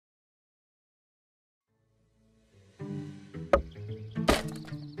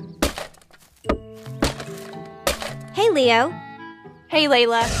Hey, Leo. Hey,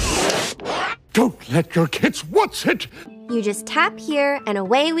 Layla. Don't let your kids watch it! You just tap here and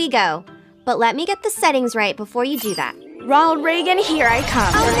away we go. But let me get the settings right before you do that. Ronald Reagan, here I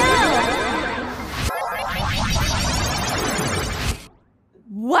come. Oh,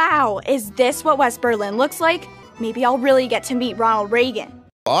 no! Wow, is this what West Berlin looks like? Maybe I'll really get to meet Ronald Reagan.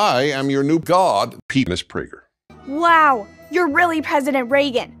 I am your new god, Miss Prager. Wow, you're really President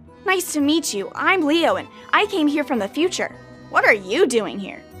Reagan. Nice to meet you. I'm Leo, and I came here from the future. What are you doing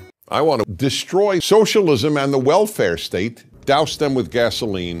here? I want to destroy socialism and the welfare state, douse them with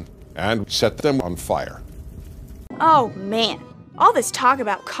gasoline, and set them on fire. Oh, man. All this talk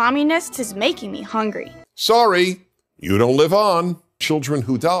about communists is making me hungry. Sorry, you don't live on. Children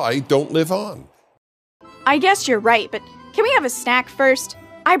who die don't live on. I guess you're right, but can we have a snack first?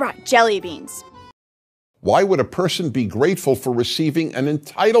 I brought jelly beans. Why would a person be grateful for receiving an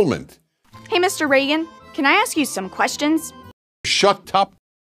entitlement? Hey, Mr. Reagan, can I ask you some questions? Shut up.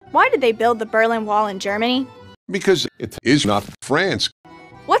 Why did they build the Berlin Wall in Germany? Because it is not France.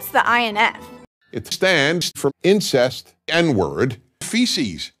 What's the INF? It stands for incest, N-word,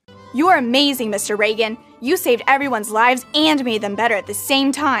 feces. You are amazing, Mr. Reagan. You saved everyone's lives and made them better at the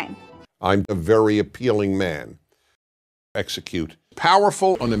same time. I'm a very appealing man. Execute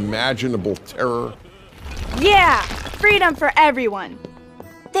powerful, unimaginable terror. Yeah! Freedom for everyone!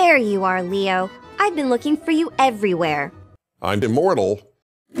 there you are, Leo. I've been looking for you everywhere. I'm immortal.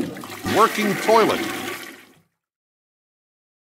 Working toilet.